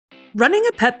Running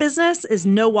a pet business is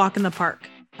no walk in the park.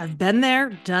 I've been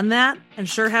there, done that, and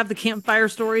sure have the campfire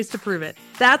stories to prove it.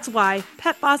 That's why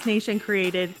Pet Boss Nation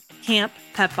created Camp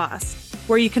Pet Boss,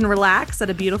 where you can relax at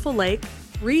a beautiful lake,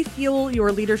 refuel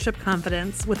your leadership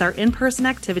confidence with our in-person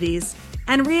activities,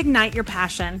 and reignite your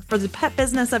passion for the pet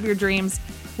business of your dreams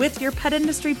with your pet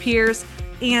industry peers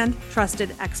and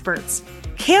trusted experts.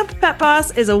 Camp Pet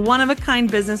Boss is a one-of-a-kind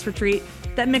business retreat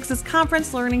that mixes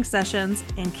conference learning sessions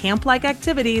and camp-like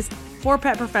activities for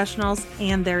pet professionals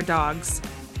and their dogs.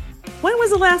 When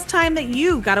was the last time that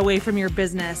you got away from your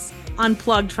business,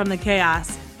 unplugged from the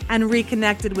chaos, and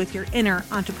reconnected with your inner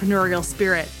entrepreneurial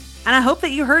spirit? And I hope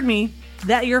that you heard me,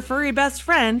 that your furry best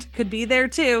friend could be there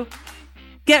too.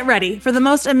 Get ready for the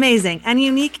most amazing and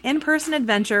unique in-person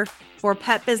adventure for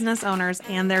pet business owners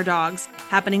and their dogs,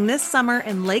 happening this summer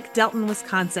in Lake Delton,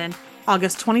 Wisconsin,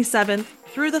 August 27th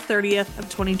through the 30th of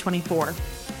 2024.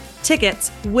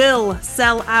 Tickets will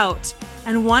sell out,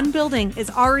 and one building is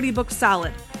already booked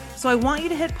solid. So I want you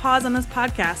to hit pause on this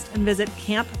podcast and visit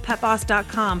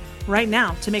camppetboss.com right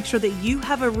now to make sure that you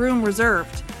have a room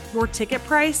reserved. Your ticket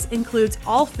price includes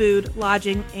all food,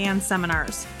 lodging, and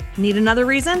seminars. Need another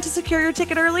reason to secure your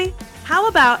ticket early? How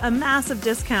about a massive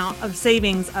discount of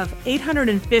savings of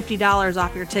 $850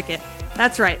 off your ticket?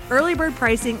 That's right, early bird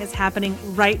pricing is happening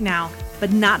right now,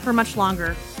 but not for much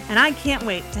longer. And I can't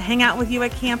wait to hang out with you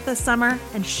at camp this summer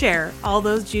and share all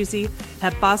those juicy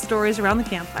Pet Boss stories around the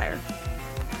campfire.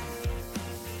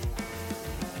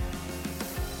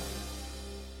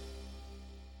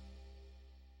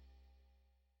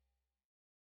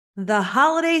 The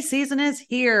holiday season is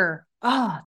here.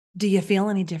 Oh, do you feel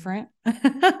any different?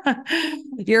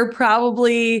 You're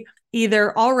probably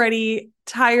either already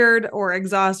tired or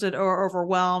exhausted or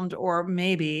overwhelmed, or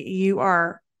maybe you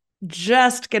are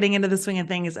just getting into the swing of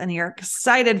things and you're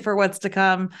excited for what's to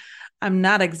come. I'm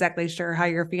not exactly sure how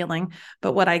you're feeling,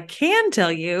 but what I can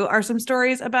tell you are some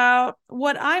stories about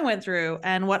what I went through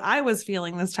and what I was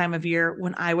feeling this time of year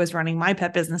when I was running my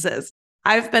pet businesses.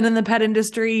 I've been in the pet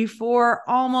industry for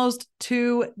almost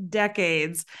 2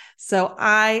 decades, so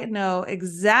I know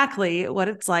exactly what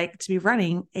it's like to be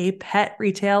running a pet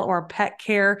retail or pet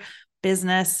care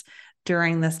business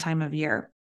during this time of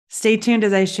year. Stay tuned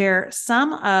as I share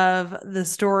some of the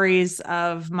stories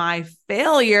of my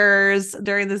failures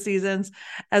during the seasons,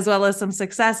 as well as some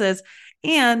successes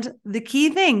and the key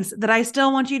things that I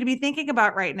still want you to be thinking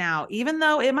about right now. Even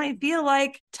though it might feel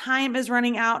like time is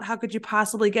running out, how could you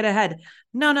possibly get ahead?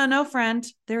 No, friend.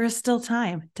 There is still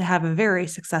time to have a very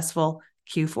successful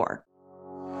Q4.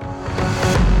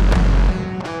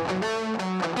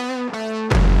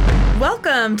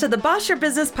 Welcome to the Boss Your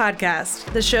Business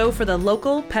podcast, the show for the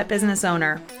local pet business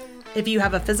owner. If you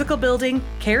have a physical building,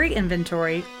 carry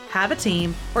inventory, have a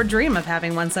team, or dream of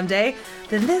having one someday,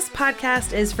 then this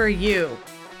podcast is for you.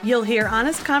 You'll hear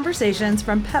honest conversations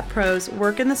from pet pros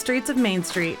working the streets of Main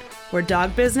Street, where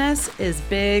dog business is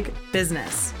big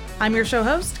business. I'm your show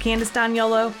host, Candace,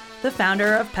 the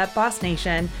founder of Pet Boss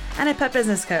Nation and a pet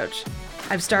business coach.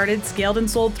 I've started, scaled, and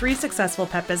sold 3 successful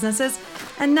pet businesses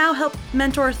and now help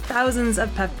mentor thousands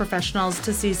of pet professionals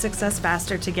to see success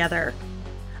faster together.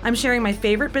 I'm sharing my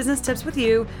favorite business tips with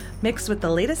you, mixed with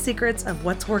the latest secrets of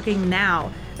what's working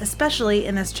now, especially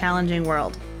in this challenging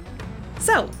world.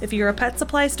 So, if you're a pet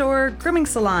supply store, grooming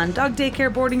salon, dog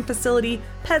daycare boarding facility,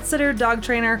 pet sitter, dog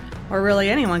trainer, or really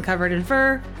anyone covered in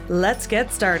fur, let's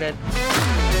get started.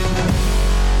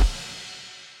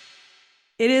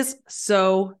 It is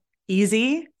so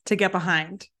easy to get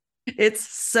behind. It's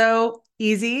so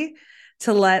easy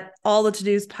to let all the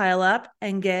to-dos pile up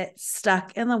and get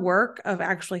stuck in the work of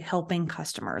actually helping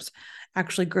customers,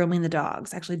 actually grooming the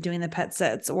dogs, actually doing the pet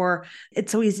sits, or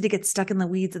it's so easy to get stuck in the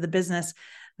weeds of the business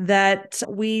that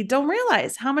we don't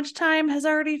realize how much time has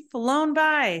already flown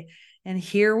by. And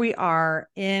here we are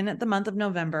in the month of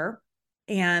November,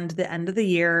 and the end of the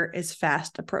year is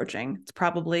fast approaching. It's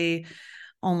probably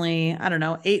only,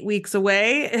 8 weeks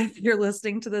away if you're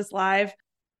listening to this live.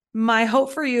 My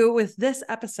hope for you with this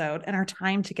episode and our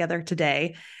time together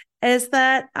today is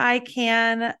that I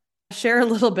can share a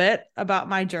little bit about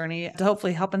my journey to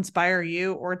hopefully help inspire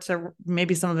you, or to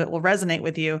maybe some of it will resonate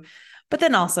with you, but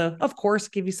then also, of course,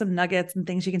 give you some nuggets and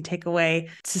things you can take away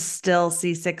to still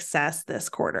see success this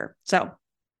quarter. So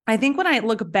I think when I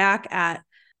look back at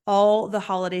all the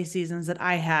holiday seasons that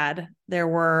I had, there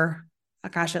were,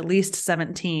 at least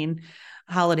 17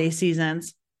 holiday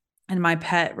seasons in my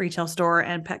pet retail store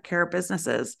and pet care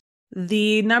businesses.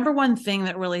 The number one thing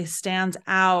that really stands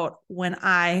out when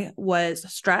I was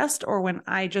stressed or when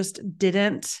I just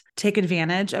didn't take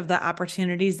advantage of the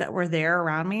opportunities that were there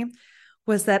around me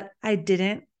was that I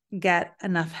didn't get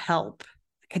enough help.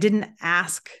 I didn't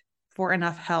ask for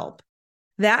enough help.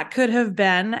 That could have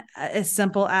been as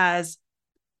simple as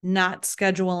not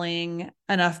scheduling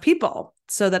enough people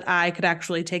so that I could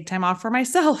actually take time off for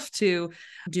myself to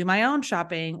do my own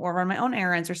shopping or run my own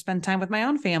errands or spend time with my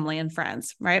own family and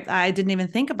friends, right? I didn't even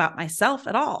think about myself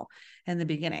at all in the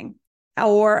beginning.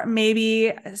 Or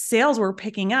maybe sales were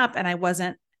picking up and I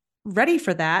wasn't ready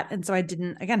for that. And so I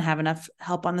didn't, again, have enough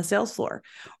help on the sales floor.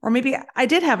 Or maybe I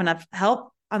did have enough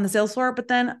help on the sales floor, but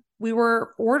then we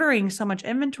were ordering so much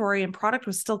inventory and product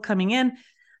was still coming in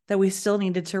that we still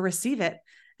needed to receive it.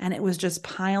 And it was just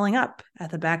piling up at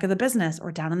the back of the business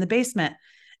or down in the basement.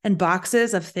 And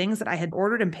boxes of things that I had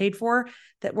ordered and paid for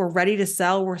that were ready to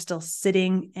sell were still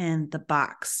sitting in the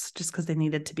box just because they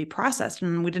needed to be processed.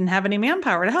 And we didn't have any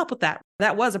manpower to help with that.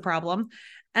 That was a problem.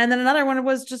 And then another one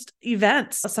was just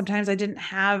events. Sometimes I didn't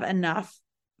have enough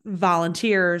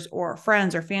volunteers or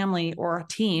friends or family or a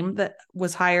team that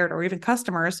was hired or even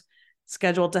customers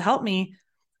scheduled to help me,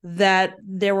 that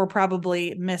there were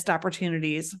probably missed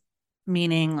opportunities,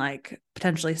 meaning like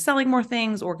potentially selling more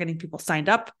things or getting people signed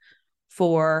up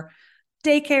for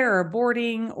daycare or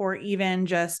boarding, or even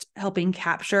just helping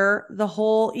capture the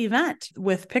whole event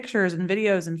with pictures and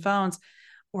videos and phones,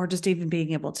 or just even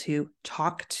being able to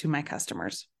talk to my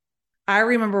customers. I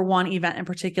remember one event in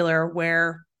particular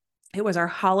where it was our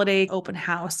holiday open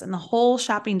house and the whole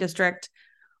shopping district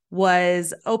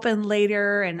was open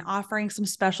later and offering some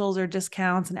specials or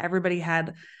discounts, and everybody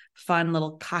had fun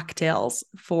little cocktails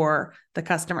for the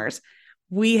customers.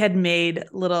 We had made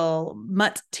little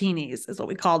mutt-teenies is what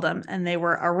we called them. And they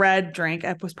were a red drink.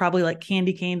 It was probably like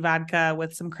candy cane vodka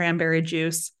with some cranberry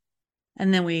juice.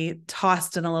 And then we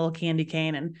tossed in a little candy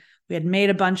cane, and we had made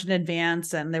a bunch in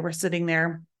advance and they were sitting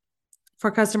there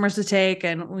for customers to take.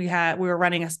 And we were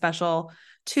running a special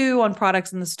 2 on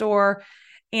products in the store.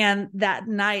 And that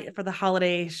night for the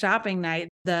holiday shopping night,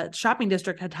 the shopping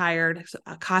district had hired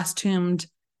costumed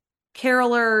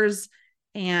carolers,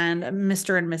 and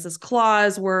Mr. and Mrs.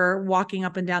 Claus were walking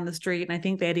up and down the street. And I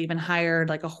think they had even hired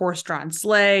like a horse-drawn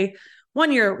sleigh.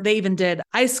 One year they even did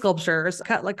ice sculptures,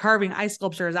 carving ice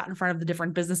sculptures out in front of the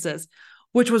different businesses,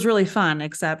 which was really fun,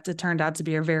 except it turned out to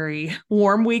be a very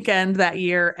warm weekend that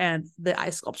year and the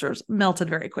ice sculptures melted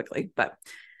very quickly. But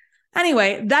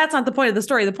anyway, that's not the point of the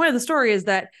story. The point of the story is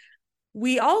that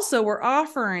we also were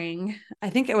offering, I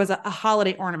think it was a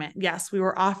holiday ornament. Yes, we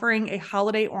were offering a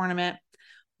holiday ornament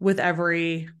with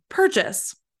every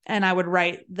purchase. And I would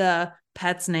write the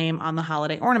pet's name on the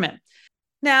holiday ornament.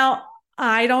 Now,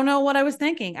 I don't know what I was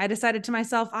thinking. I decided to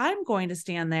myself, I'm going to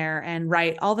stand there and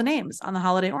write all the names on the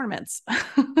holiday ornaments.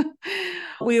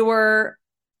 We were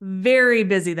very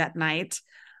busy that night.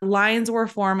 Lines were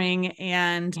forming,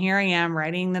 and here I am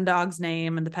writing the dog's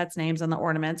name and the pet's names on the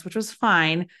ornaments, which was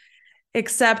fine,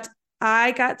 except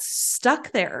I got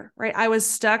stuck there, right? I was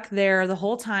stuck there the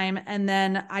whole time. And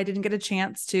then I didn't get a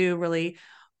chance to really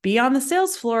be on the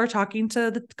sales floor, talking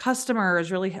to the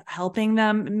customers, really helping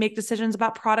them make decisions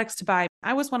about products to buy.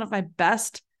 I was one of my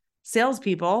best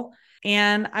salespeople,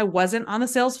 and I wasn't on the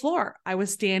sales floor. I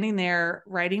was standing there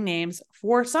writing names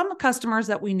for some customers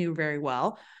that we knew very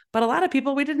well, but a lot of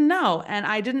people we didn't know. And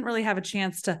I didn't really have a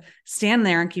chance to stand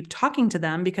there and keep talking to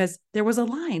them because there was a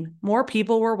line. More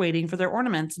people were waiting for their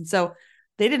ornaments. And so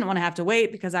they didn't want to have to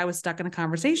wait because I was stuck in a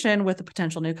conversation with a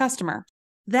potential new customer.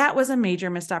 That was a major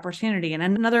missed opportunity. And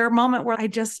another moment where I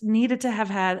just needed to have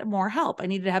had more help. I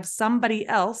needed to have somebody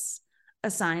else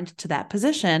assigned to that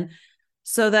position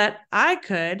so that I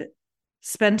could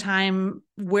spend time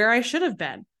where I should have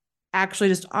been, actually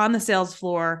just on the sales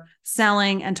floor,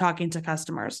 selling and talking to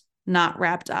customers, not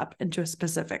wrapped up into a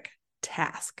specific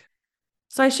task.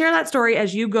 So I share that story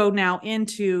as you go now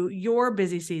into your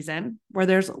busy season where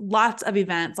there's lots of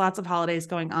events, lots of holidays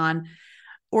going on,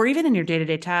 or even in your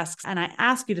day-to-day tasks. And I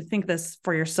ask you to think this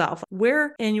for yourself.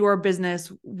 Where in your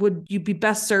business would you be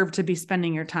best served to be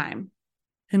spending your time?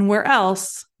 And where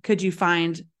else could you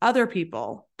find other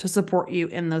people to support you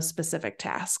in those specific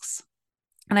tasks?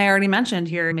 And I already mentioned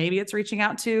here, maybe it's reaching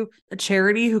out to a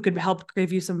charity who could help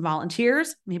give you some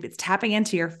volunteers. Maybe it's tapping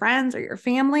into your friends or your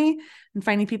family and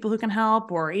finding people who can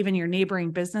help, or even your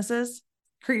neighboring businesses.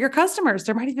 For your customers,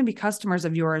 there might even be customers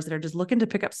of yours that are just looking to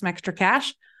pick up some extra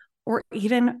cash or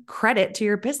even credit to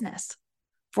your business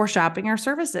for shopping or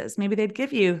services. Maybe they'd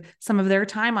give you some of their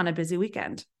time on a busy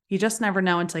weekend. You just never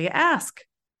know until you ask.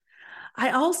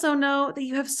 I also know that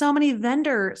you have so many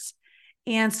vendors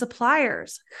and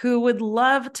suppliers who would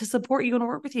love to support you and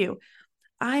work with you.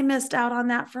 I missed out on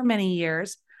that for many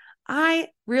years. I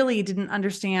really didn't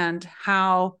understand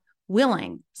how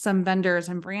willing some vendors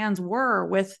and brands were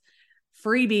with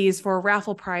freebies for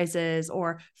raffle prizes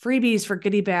or freebies for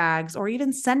goodie bags, or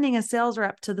even sending a sales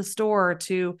rep to the store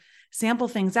to sample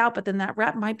things out. But then that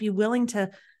rep might be willing to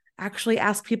actually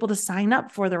ask people to sign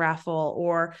up for the raffle,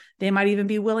 or they might even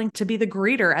be willing to be the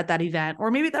greeter at that event.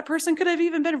 Or maybe that person could have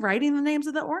even been writing the names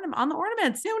of the on the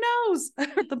ornaments. Who knows?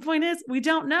 The point is, we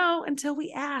don't know until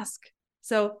we ask.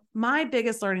 So my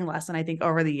biggest learning lesson, I think,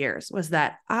 over the years was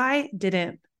that I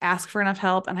didn't ask for enough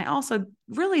help. And I also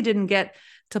really didn't get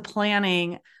to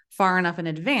planning far enough in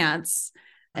advance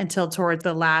until towards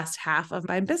the last half of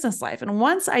my business life. And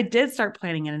once I did start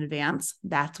planning in advance,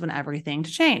 that's when everything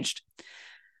changed.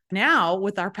 Now,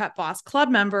 with our Pet Boss Club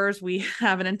members, we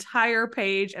have an entire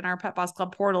page in our Pet Boss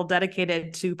Club portal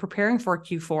dedicated to preparing for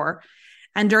Q4.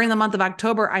 And during the month of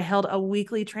October, I held a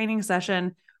weekly training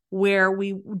session where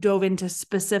we dove into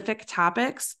specific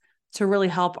topics to really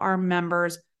help our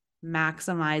members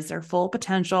maximize their full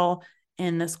potential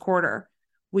in this quarter.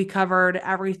 We covered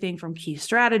everything from key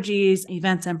strategies,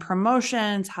 events and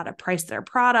promotions, how to price their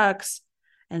products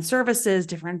and services,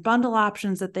 different bundle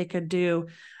options that they could do,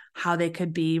 how they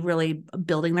could be really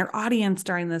building their audience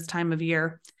during this time of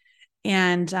year.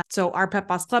 And so our Pet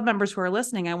Boss Club members who are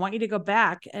listening, I want you to go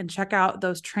back and check out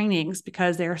those trainings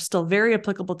because they are still very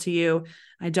applicable to you.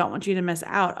 I don't want you to miss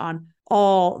out on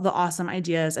all the awesome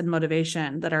ideas and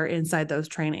motivation that are inside those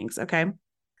trainings. Okay.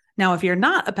 Now, if you're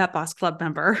not a Pet Boss Club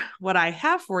member, what I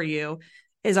have for you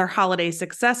is our Holiday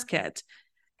Success Kit.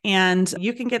 And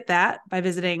you can get that by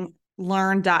visiting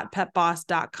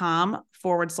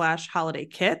learn.petboss.com/holiday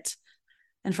kit.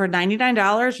 And for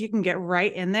 $99, you can get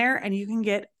right in there and you can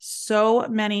get so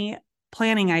many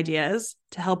planning ideas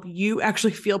to help you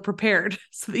actually feel prepared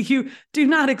so that you do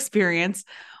not experience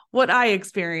what I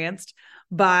experienced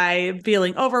by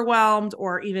feeling overwhelmed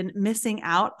or even missing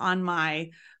out on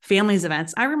my family's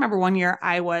events. I remember one year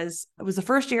it was the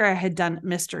first year I had done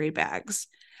mystery bags.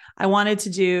 I wanted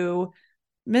to do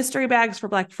mystery bags for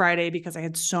Black Friday because I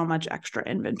had so much extra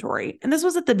inventory. And this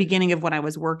was at the beginning of when I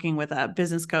was working with a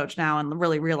business coach now and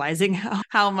really realizing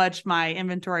how much my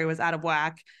inventory was out of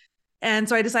whack. And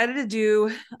so I decided to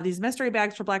do these mystery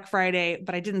bags for Black Friday,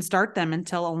 but I didn't start them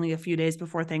until only a few days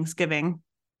before Thanksgiving.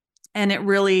 And it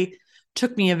really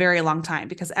took me a very long time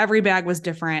because every bag was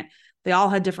different. They all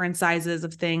had different sizes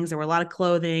of things. There were a lot of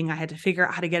clothing. I had to figure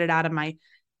out how to get it out of my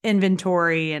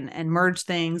inventory and merge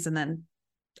things. And then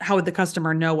how would the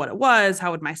customer know what it was?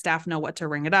 How would my staff know what to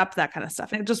ring it up? That kind of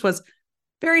stuff. And it just was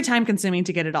very time consuming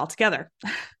to get it all together.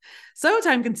 So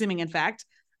time consuming, in fact,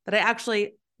 that I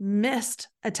actually missed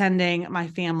attending my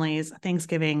family's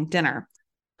Thanksgiving dinner.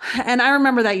 And I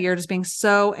remember that year just being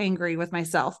so angry with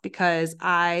myself because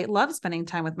I love spending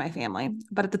time with my family.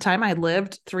 But at the time I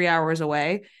lived 3 hours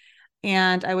away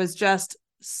and I was just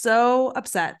so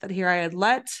upset that here I had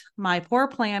let my poor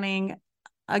planning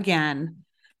again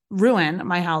ruin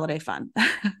my holiday fun.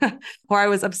 Or I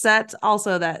was upset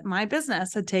also that my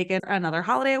business had taken another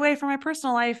holiday away from my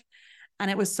personal life.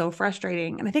 And it was so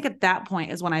frustrating. And I think at that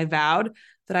point is when I vowed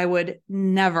that I would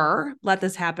never let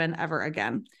this happen ever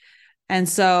again. And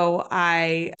so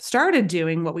I started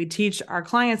doing what we teach our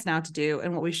clients now to do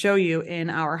and what we show you in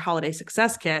our Holiday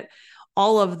Success Kit,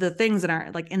 all of the things that are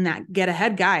like in that get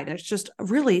ahead guide. It's just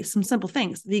really some simple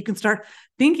things that you can start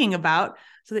thinking about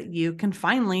so that you can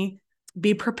finally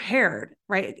be prepared,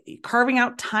 right? Carving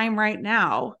out time right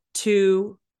now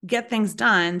to get things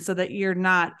done so that you're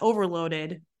not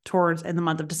overloaded towards in the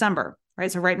month of December,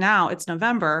 right? So right now it's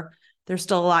November. There's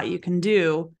still a lot you can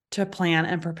do to plan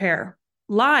and prepare,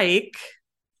 like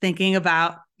thinking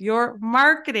about your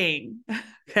marketing.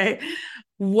 Okay.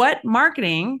 What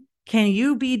marketing can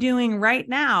you be doing right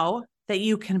now that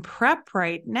you can prep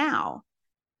right now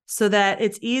so that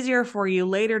it's easier for you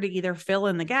later to either fill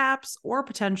in the gaps or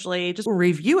potentially just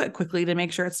review it quickly to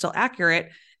make sure it's still accurate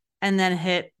and then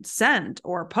hit send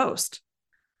or post.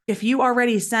 If you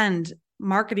already send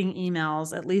marketing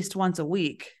emails at least once a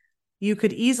week, you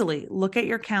could easily look at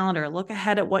your calendar, look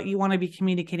ahead at what you want to be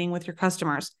communicating with your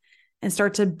customers and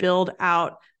start to build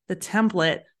out the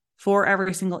template for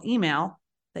every single email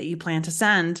that you plan to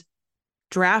send.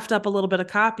 Draft up a little bit of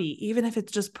copy, even if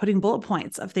it's just putting bullet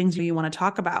points of things you want to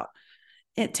talk about.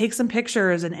 Take some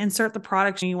pictures and insert the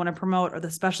products you want to promote or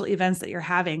the special events that you're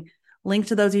having. Link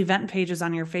to those event pages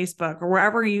on your Facebook or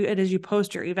wherever it is you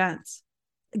post your events.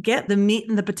 Get the meat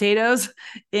and the potatoes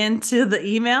into the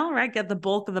email, right? Get the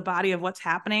bulk of the body of what's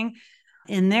happening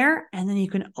in there. And then you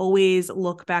can always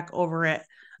look back over it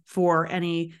for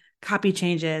any copy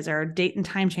changes or date and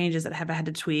time changes that have had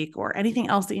to tweak or anything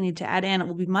else that you need to add in. It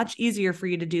will be much easier for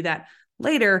you to do that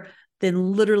later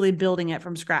than literally building it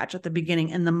from scratch at the beginning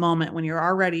in the moment when you're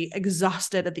already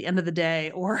exhausted at the end of the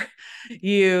day, or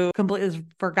you completely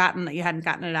forgotten that you hadn't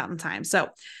gotten it out in time. So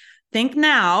think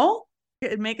now,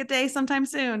 make a day sometime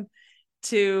soon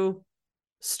to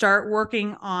start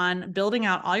working on building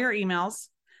out all your emails,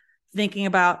 thinking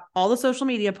about all the social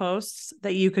media posts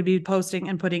that you could be posting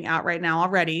and putting out right now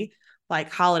already,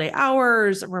 like holiday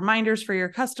hours, reminders for your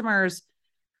customers,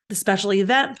 the special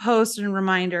event posts and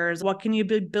reminders. What can you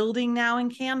be building now in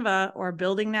Canva or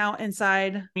building now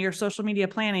inside your social media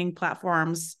planning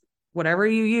platforms, whatever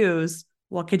you use?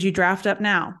 What could you draft up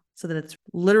now so that it's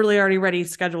literally already ready,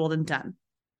 scheduled, and done?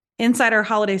 Inside our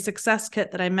holiday success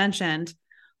kit that I mentioned,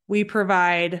 we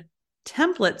provide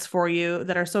templates for you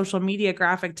that are social media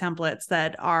graphic templates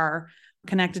that are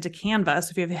connected to Canva. So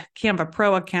if you have a Canva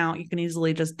Pro account, you can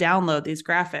easily just download these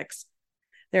graphics.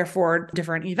 Therefore,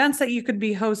 different events that you could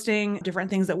be hosting, different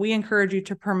things that we encourage you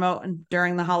to promote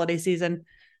during the holiday season.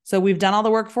 So we've done all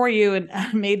the work for you and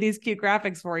made these cute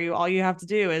graphics for you. All you have to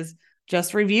do is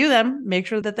just review them, make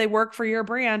sure that they work for your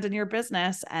brand and your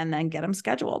business, and then get them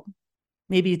scheduled.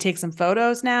 Maybe you take some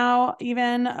photos now,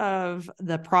 even of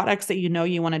the products that you know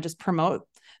you want to just promote,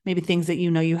 maybe things that you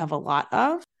know you have a lot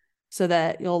of, so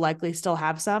that you'll likely still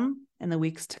have some in the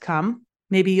weeks to come.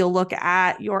 Maybe you'll look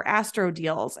at your Astro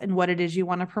deals and what it is you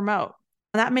want to promote.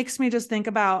 That makes me just think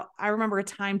about, I remember a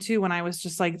time too when I was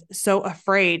just like so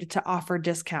afraid to offer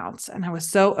discounts, and I was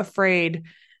so afraid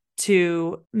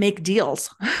to make deals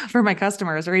for my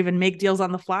customers or even make deals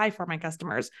on the fly for my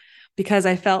customers, because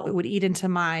I felt it would eat into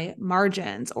my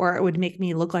margins or it would make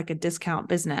me look like a discount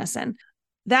business. And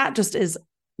that just is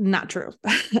not true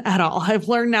at all. I've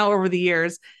learned now over the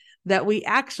years that we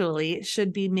actually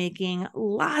should be making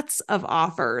lots of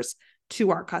offers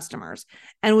to our customers.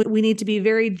 And we need to be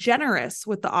very generous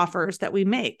with the offers that we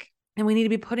make. And we need to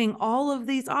be putting all of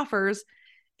these offers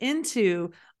into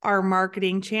our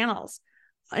marketing channels,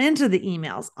 into the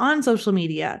emails, on social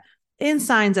media, in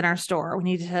signs in our store. We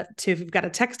need to if you've got a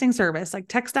texting service, like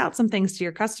text out some things to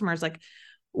your customers. Like,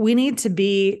 we need to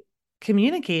be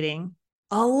communicating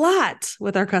a lot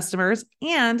with our customers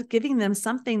and giving them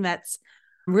something that's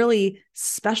really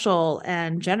special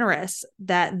and generous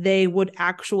that they would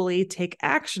actually take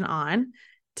action on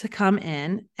to come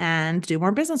in and do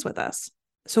more business with us.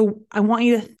 So I want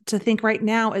you to think right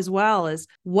now as well as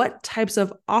what types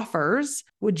of offers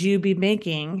would you be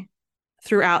making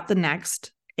throughout the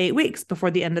next 8 weeks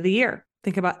before the end of the year.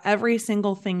 Think about every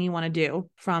single thing you want to do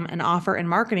from an offer and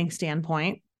marketing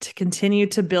standpoint to continue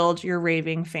to build your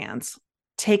raving fans.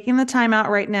 Taking the time out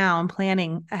right now and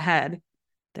planning ahead,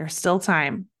 there's still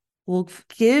time, will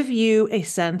give you a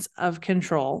sense of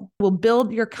control, will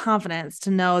build your confidence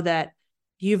to know that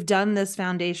you've done this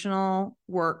foundational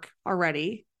work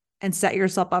already and set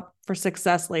yourself up for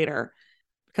success later.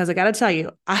 Because I got to tell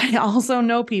you, I also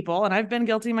know people, and I've been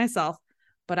guilty myself,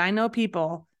 but I know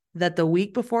people that the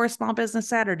week before Small Business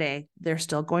Saturday, they're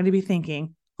still going to be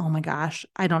thinking, oh my gosh,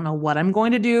 I don't know what I'm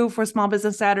going to do for Small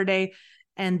Business Saturday.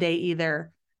 And they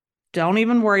either don't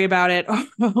even worry about it,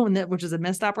 which is a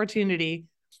missed opportunity,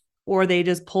 or they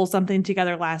just pull something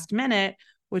together last minute,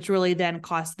 which really then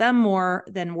costs them more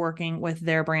than working with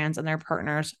their brands and their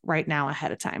partners right now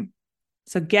ahead of time.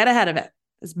 So get ahead of it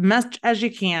as much as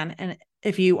you can. And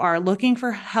if you are looking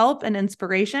for help and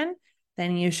inspiration,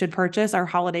 then you should purchase our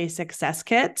holiday success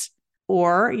kit,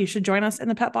 or you should join us in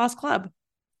the Pet Boss Club.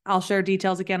 I'll share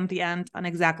details again at the end on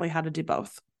exactly how to do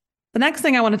both. The next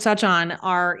thing I want to touch on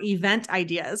are event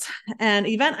ideas. And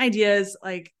event ideas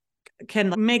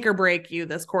can make or break you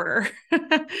this quarter.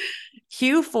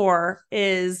 Q4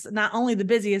 is not only the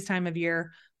busiest time of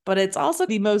year, but it's also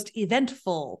the most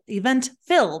event-filled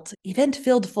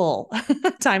full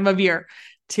time of year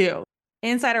too.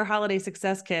 Inside our holiday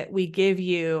success kit, we give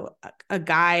you a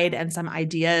guide and some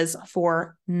ideas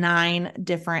for 9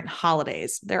 different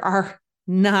holidays. There are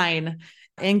 9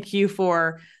 in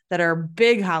Q4 that are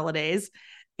big holidays,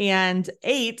 and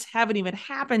 8 haven't even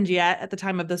happened yet at the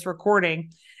time of this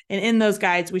recording. And in those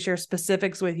guides, we share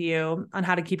specifics with you on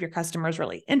how to keep your customers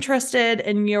really interested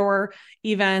in your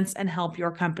events and help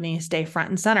your company stay front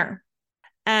and center.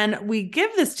 And we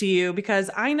give this to you because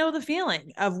I know the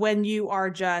feeling of when you are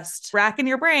just racking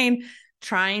your brain,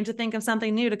 trying to think of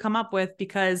something new to come up with,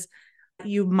 because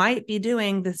you might be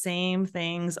doing the same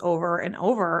things over and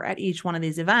over at each one of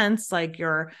these events, like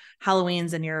your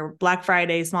Halloweens and your Black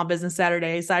Friday, Small Business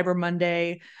Saturday, Cyber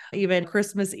Monday, even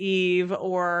Christmas Eve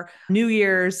or New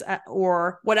Year's,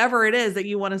 or whatever it is that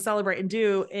you want to celebrate and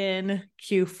do in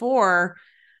Q4.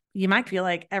 You might feel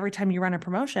like every time you run a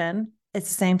promotion, it's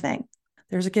the same thing.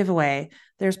 There's a giveaway,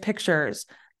 there's pictures,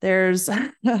 there's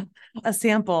a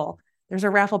sample, There's a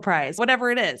raffle prize,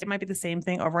 whatever it is. It might be the same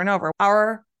thing over and over.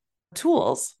 Our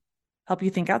tools help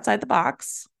you think outside the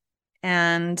box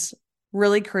and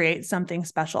really create something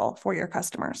special for your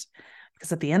customers.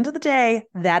 Because at the end of the day,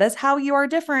 that is how you are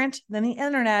different than the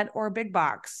internet or big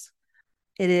box.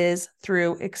 It is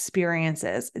through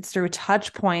experiences. It's through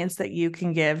touch points that you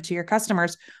can give to your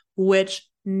customers, which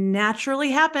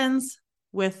naturally happens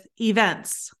with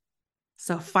events.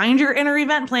 So find your inner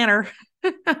event planner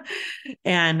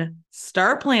and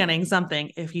start planning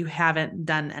something if you haven't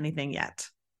done anything yet.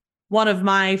 One of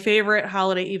my favorite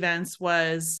holiday events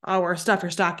was our Stuff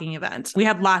Your Stocking event. We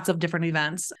had lots of different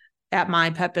events at my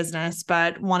pet business,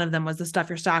 but one of them was the Stuff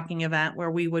Your Stocking event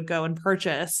where we would go and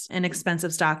purchase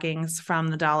inexpensive stockings from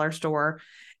the dollar store,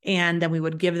 and then we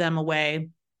would give them away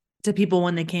to people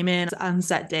when they came in on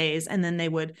set days. And then they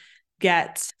would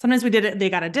sometimes we did it, they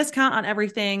got a discount on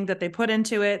everything that they put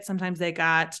into it. Sometimes they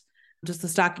got just the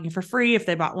stocking for free if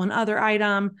they bought one other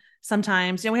item.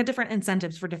 Sometimes, we had different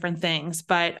incentives for different things,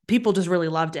 but people just really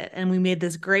loved it. And we made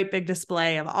this great big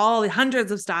display of all the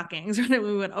hundreds of stockings.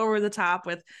 We went over the top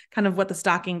with kind of what the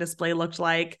stocking display looked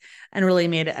like and really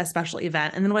made it a special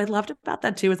event. And then what I loved about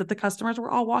that too is that the customers were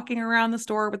all walking around the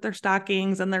store with their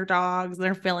stockings and their dogs, and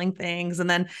they're filling things. And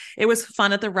then it was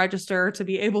fun at the register to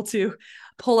be able to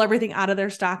pull everything out of their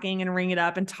stocking and ring it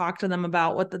up and talk to them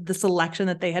about what the selection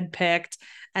that they had picked,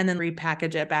 and then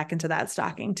repackage it back into that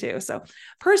stocking too. So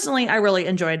personally, I really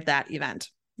enjoyed that event.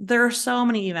 There are so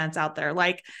many events out there.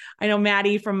 Like I know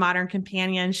Maddie from Modern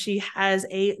Companion, she has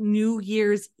a New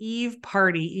Year's Eve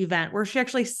party event where she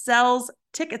actually sells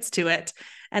tickets to it.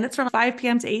 And it's from 5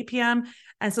 p.m. to 8 p.m.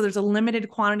 And so there's a limited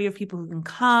quantity of people who can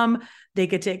come. They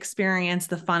get to experience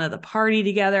the fun of the party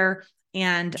together.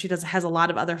 And she has a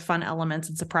lot of other fun elements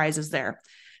and surprises there.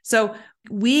 So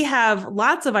we have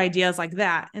lots of ideas like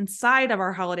that inside of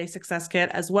our Holiday Success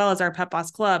Kit, as well as our Pet Boss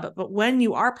Club. But when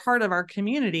you are part of our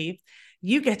community,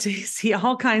 you get to see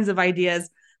all kinds of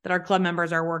ideas that our club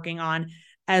members are working on,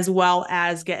 as well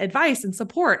as get advice and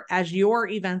support as your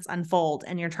events unfold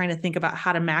and you're trying to think about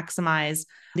how to maximize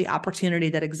the opportunity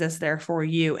that exists there for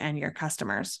you and your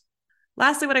customers.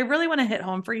 Lastly, what I really want to hit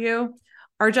home for you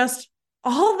are just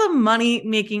all the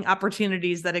money-making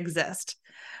opportunities that exist.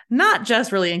 Not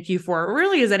just really in Q4, it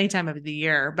really is any time of the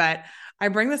year, but I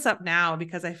bring this up now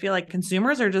because I feel like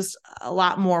consumers are just a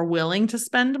lot more willing to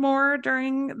spend more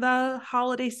during the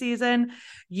holiday season.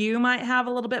 You might have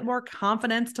a little bit more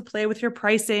confidence to play with your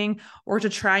pricing or to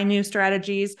try new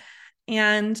strategies.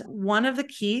 And one of the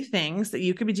key things that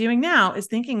you could be doing now is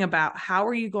thinking about how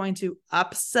are you going to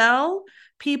upsell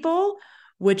people,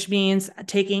 which means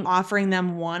offering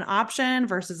them one option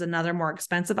versus another more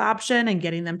expensive option and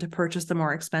getting them to purchase the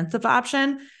more expensive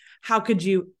option. How could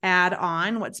you add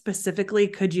on? What specifically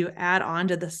could you add on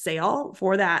to the sale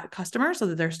for that customer so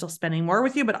that they're still spending more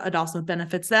with you, but it also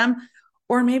benefits them?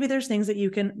 Or maybe there's things that you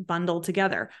can bundle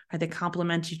together, right? They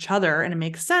complement each other and it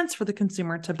makes sense for the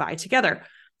consumer to buy together.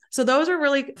 So those are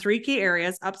really 3 key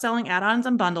areas: upselling, add-ons,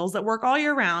 and bundles that work all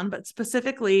year round, but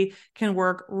specifically can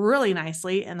work really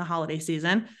nicely in the holiday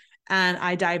season. And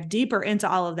I dive deeper into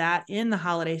all of that in the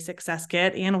Holiday Success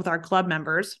Kit and with our club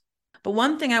members. But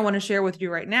one thing I want to share with you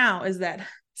right now is that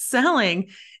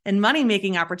selling and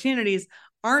money-making opportunities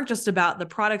aren't just about the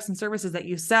products and services that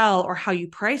you sell or how you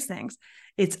price things.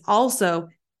 It's also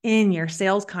in your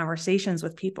sales conversations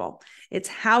with people. It's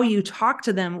how you talk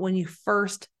to them when you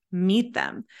first meet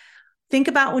them. Think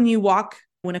about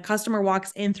when a customer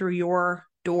walks in through your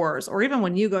doors, or even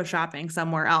when you go shopping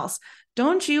somewhere else.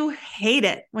 Don't you hate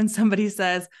it when somebody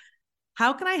says,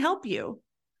 "How can I help you?"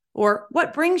 Or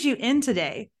 "What brings you in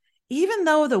today?" Even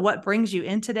though the "what brings you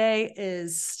in today"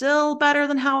 is still better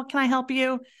than "how can I help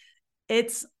you,"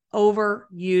 it's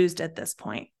overused at this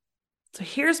point. So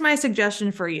here's my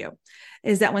suggestion for you,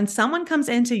 is that when someone comes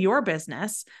into your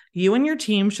business, you and your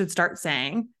team should start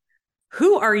saying,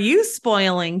 "Who are you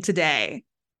spoiling today?"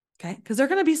 Okay, because they're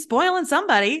going to be spoiling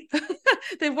somebody.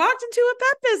 They've walked into a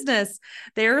pet business.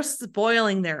 They're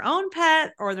spoiling their own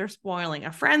pet or they're spoiling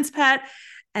a friend's pet.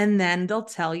 And then they'll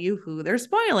tell you who they're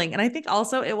spoiling. And I think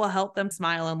also it will help them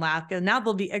smile and laugh. And now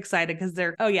they'll be excited because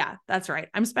 "Oh yeah, that's right.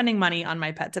 I'm spending money on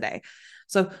my pet today.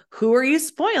 So who are you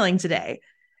spoiling today?"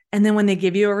 And then when they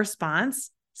give you a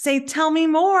response, say, "Tell me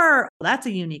more. That's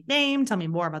a unique name. Tell me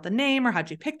more about the name, or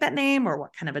how'd you pick that name, or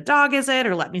what kind of a dog is it?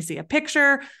 Or let me see a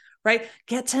picture," right?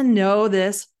 Get to know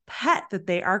this pet that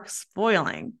they are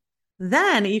spoiling.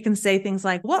 Then you can say things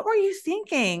like, "What were you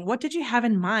thinking? What did you have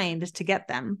in mind to get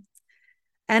them?"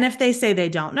 And if they say they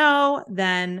don't know,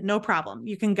 then no problem.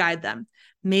 You can guide them.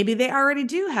 Maybe they already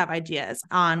do have ideas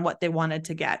on what they wanted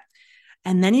to get.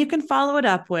 And then you can follow it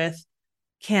up with,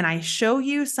 can I show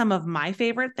you some of my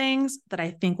favorite things that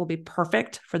I think will be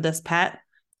perfect for this pet?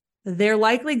 They're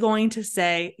likely going to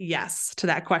say yes to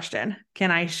that question.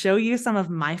 Can I show you some of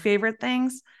my favorite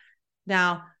things?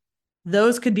 Now,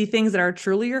 those could be things that are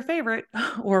truly your favorite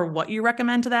or what you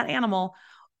recommend to that animal,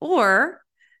 or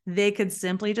they could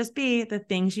simply just be the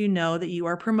things you know that you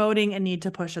are promoting and need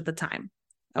to push at the time.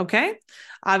 Okay.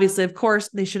 Obviously, of course,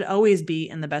 they should always be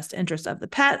in the best interest of the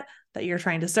pet that you're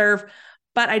trying to serve.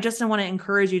 But I just want to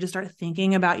encourage you to start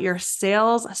thinking about your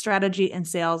sales strategy and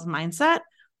sales mindset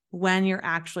when you're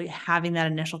actually having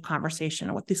that initial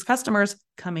conversation with these customers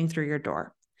coming through your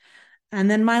door. And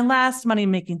then my last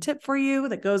money-making tip for you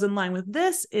that goes in line with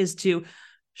this is to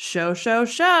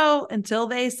show until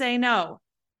they say no.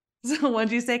 So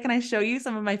once you say, can I show you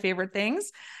some of my favorite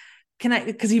things?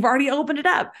 Because you've already opened it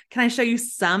up. Can I show you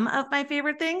some of my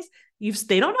favorite things?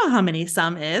 They don't know how many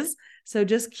some is. So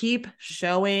just keep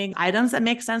showing items that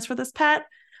make sense for this pet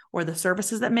or the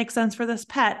services that make sense for this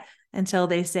pet until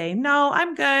they say, no,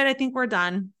 I'm good. I think we're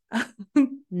done.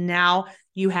 Now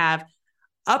you have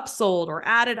upsold or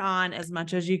added on as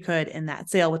much as you could in that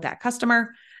sale with that customer.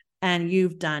 And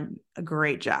you've done a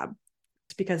great job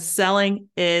because selling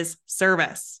is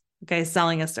service. Okay.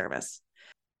 Selling is service.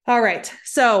 All right.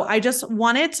 So I just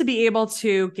wanted to be able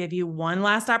to give you one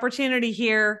last opportunity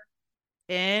here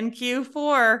in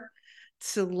Q4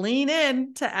 to lean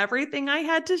in to everything I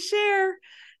had to share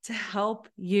to help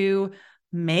you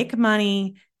make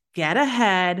money, get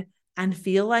ahead, and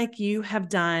feel like you have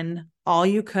done all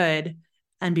you could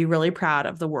and be really proud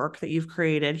of the work that you've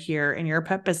created here in your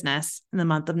pet business in the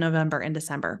month of November and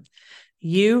December.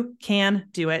 You can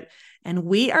do it. And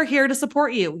we are here to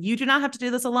support you. You do not have to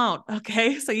do this alone.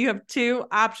 Okay. So you have two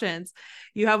options.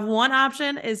 You have one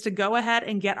option is to go ahead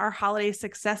and get our holiday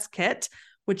success kit,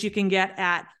 which you can get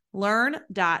at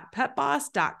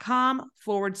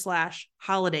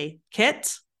learn.petboss.com/holiday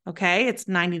kit. Okay. It's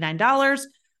 $99.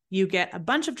 You get a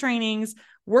bunch of trainings,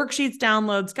 worksheets,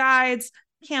 downloads, guides,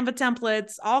 Canva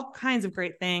templates, all kinds of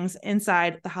great things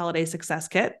inside the holiday success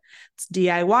kit. It's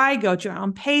DIY, go at your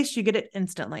own pace. You get it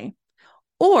instantly.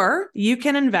 Or you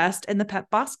can invest in the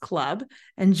Pet Boss Club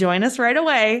and join us right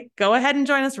away. Go ahead and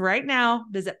join us right now.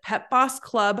 Visit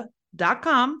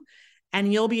petbossclub.com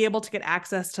and you'll be able to get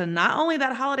access to not only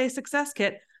that holiday success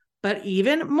kit, but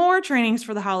even more trainings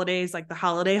for the holidays, like the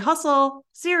Holiday Hustle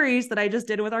series that I just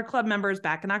did with our club members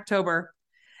back in October,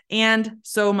 and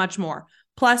so much more.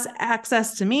 Plus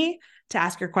access to me to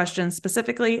ask your questions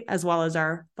specifically, as well as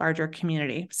our larger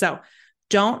community. So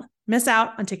don't miss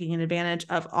out on taking advantage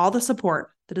of all the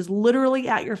support that is literally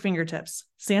at your fingertips.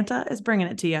 Santa is bringing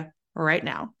it to you right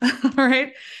now. All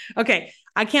right. Okay.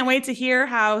 I can't wait to hear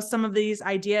how some of these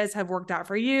ideas have worked out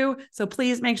for you. So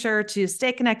please make sure to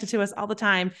stay connected to us all the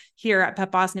time here at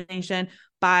Pet Boss Nation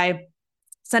by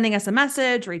sending us a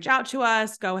message, reach out to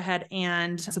us, go ahead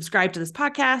and subscribe to this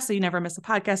podcast so you never miss a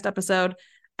podcast episode.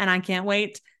 And I can't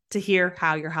wait to hear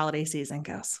how your holiday season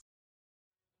goes.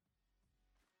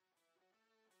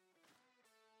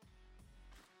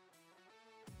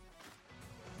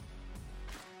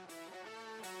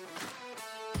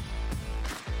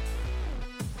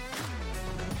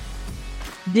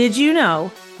 Did you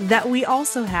know that we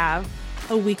also have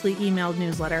a weekly emailed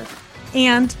newsletter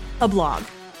and a blog,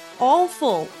 all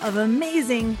full of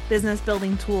amazing business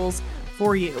building tools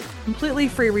for you, completely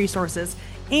free resources.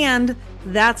 And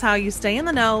that's how you stay in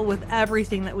the know with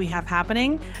everything that we have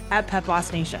happening at Pet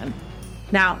Boss Nation.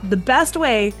 Now, the best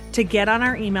way to get on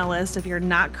our email list if you're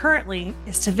not currently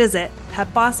is to visit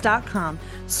petboss.com,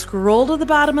 scroll to the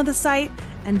bottom of the site,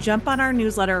 and jump on our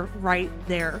newsletter right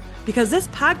there. Because this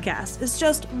podcast is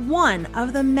just one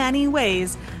of the many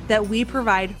ways that we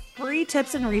provide free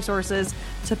tips and resources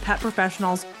to pet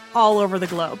professionals all over the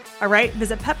globe. All right,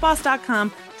 visit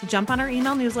petboss.com to jump on our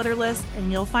email newsletter list,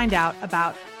 and you'll find out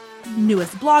about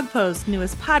newest blog posts,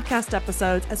 newest podcast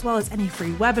episodes, as well as any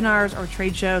free webinars or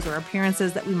trade shows or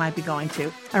appearances that we might be going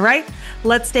to. All right,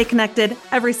 let's stay connected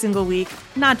every single week,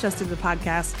 not just through the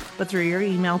podcast, but through your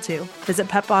email too. Visit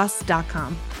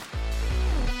petboss.com.